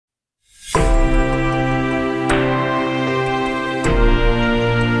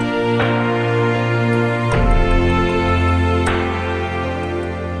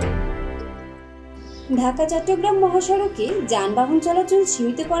ঢাকা চট্টগ্রাম মহাসড়কে যানবাহন চলাচল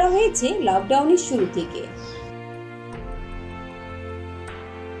সীমিত করা হয়েছে লকডাউনের শুরু থেকে।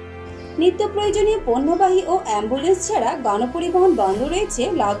 নিত্য প্রয়োজনীয় পণ্যবাহী ও অ্যাম্বুলেন্স ছাড়া গণপরিবহন বন্ধ রয়েছে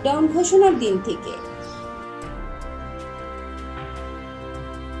লকডাউন ঘোষণার দিন থেকে।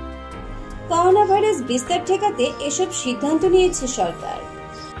 করোনা ভাইরাস বিস্তার ঠেকাতে এসব সিদ্ধান্ত নিয়েছে সরকার।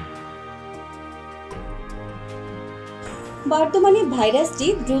 বর্তমানে ভাইরাসটি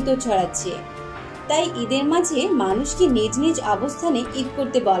দ্রুত ছড়াচ্ছে, তাই ঈদের মাঝে মানুষকে নিজ নিজ অবস্থানে ঈদ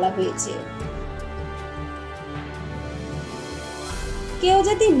করতে বলা হয়েছে। কেউ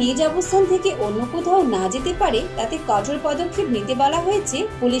যাতে নিজ অবস্থান থেকে অন্য কোথাও না যেতে পারে তাতে কঠোর পদক্ষেপ নিতে বলা হয়েছে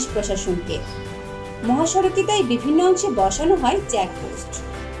পুলিশ প্রশাসনকে। মহাসড়কে তাই বিভিন্ন অংশে বসানো হয় চেকপোস্ট।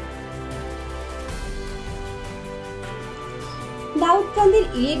 দাউদকান্দির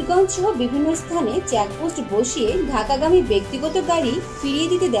ইলিয়টগঞ্জ সহ বিভিন্ন স্থানে চেকপোস্ট বসিয়ে ঢাকাগামী ব্যক্তিগত গাড়ি ফিরিয়ে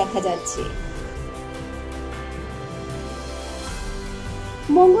দিতে দেখা যাচ্ছে।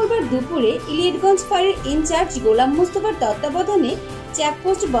 মঙ্গলবার দুপুরে ইলিয়টগঞ্জ ফাঁড়ির ইনচার্জ গোলাম মুস্তফার তত্ত্বাবধানে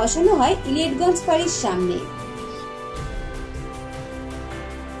চেকপোস্ট বসানো হয় ইলিয়টগঞ্জ ফাঁড়ির সামনে।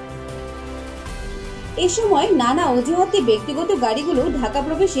 এ সময় নানা অজুহাতে ব্যক্তিগত গাড়িগুলো ঢাকা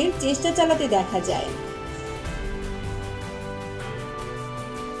প্রবেশের চেষ্টা চালাতে দেখা যায়।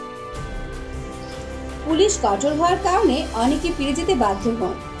 পুলিশ কঠোর হওয়ার কারণে অনেকে ফিরে যেতে বাধ্য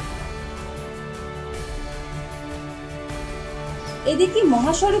হন। এদিকে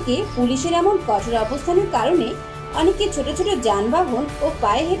মহাসড়কে পুলিশের এমন কঠোর অবস্থানের কারণে অনেকে ছোট ছোট যানবাহন ও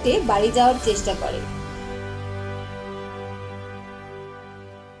পায়ে হেঁটে বাড়ি যাওয়ার চেষ্টা করে।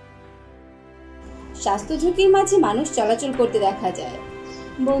 স্বাস্থ্য ঝুঁকির মাঝে মানুষ চলাচল করতে দেখা যায়।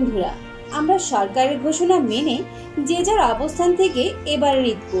 বন্ধুরা, আমরা সরকারের ঘোষণা মেনে যে যার অবস্থান থেকে এবারের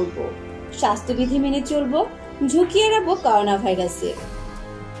ঈদ করব, স্বাস্থ্যবিধি মেনে চলব, ঝুঁকি এড়াবো করোনা ভাইরাসের।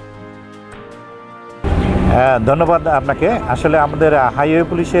 ধন্যবাদ আপনাকে। আসলে আমাদের হাইওয়ে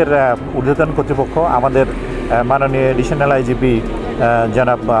পুলিশের ঊর্ধ্বতন কর্তৃপক্ষ, আমাদের মাননীয় এডিশনাল আইজিপি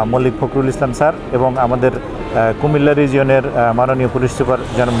জনাব মল্লিক ফখরুল ইসলাম স্যার এবং আমাদের কুমিল্লা রিজিয়নের মাননীয় পুলিশ সুপার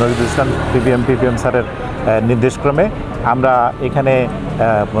জনাব নজরুল ইসলাম পিপিএম স্যারের নির্দেশক্রমে আমরা এখানে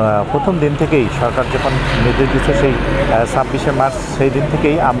প্রথম দিন থেকেই সরকার যখন নির্দেশ দিচ্ছে সেই 26শে মার্চ সেই দিন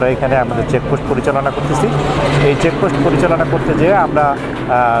থেকেই আমরা এখানে আমাদের চেকপোস্ট পরিচালনা করতেছি। এই চেকপোস্ট পরিচালনা করতে যেয়ে আমরা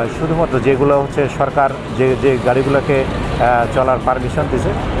শুধুমাত্র যেগুলো হচ্ছে সরকার যে গাড়িগুলোকে চলার পারমিশন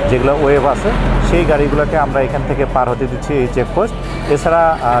দিচ্ছে, যেগুলো ওয়েভ আছে, সেই গাড়িগুলোকে আমরা এখান থেকে পার হতে দিচ্ছি এই চেকপোস্ট। এছাড়া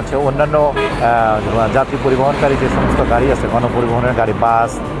হচ্ছে অন্যান্য যাত্রী পরিবহনকারী যে সমস্ত গাড়ি আছে, গণপরিবহনের গাড়ি,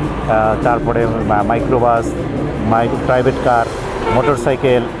 বাস, তারপরে মাইক্রোবাস, প্রাইভেট কার,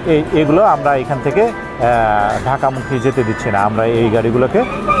 মোটরসাইকেল, এগুলো আমরা এখান থেকে ঢাকামুখী যেতে দিচ্ছি না। আমরা এই গাড়িগুলোকে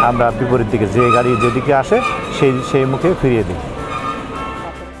আমরা বিপরীত দিকে, যে গাড়ি যেদিকে আসে সেই মুখে ফিরিয়ে দিই।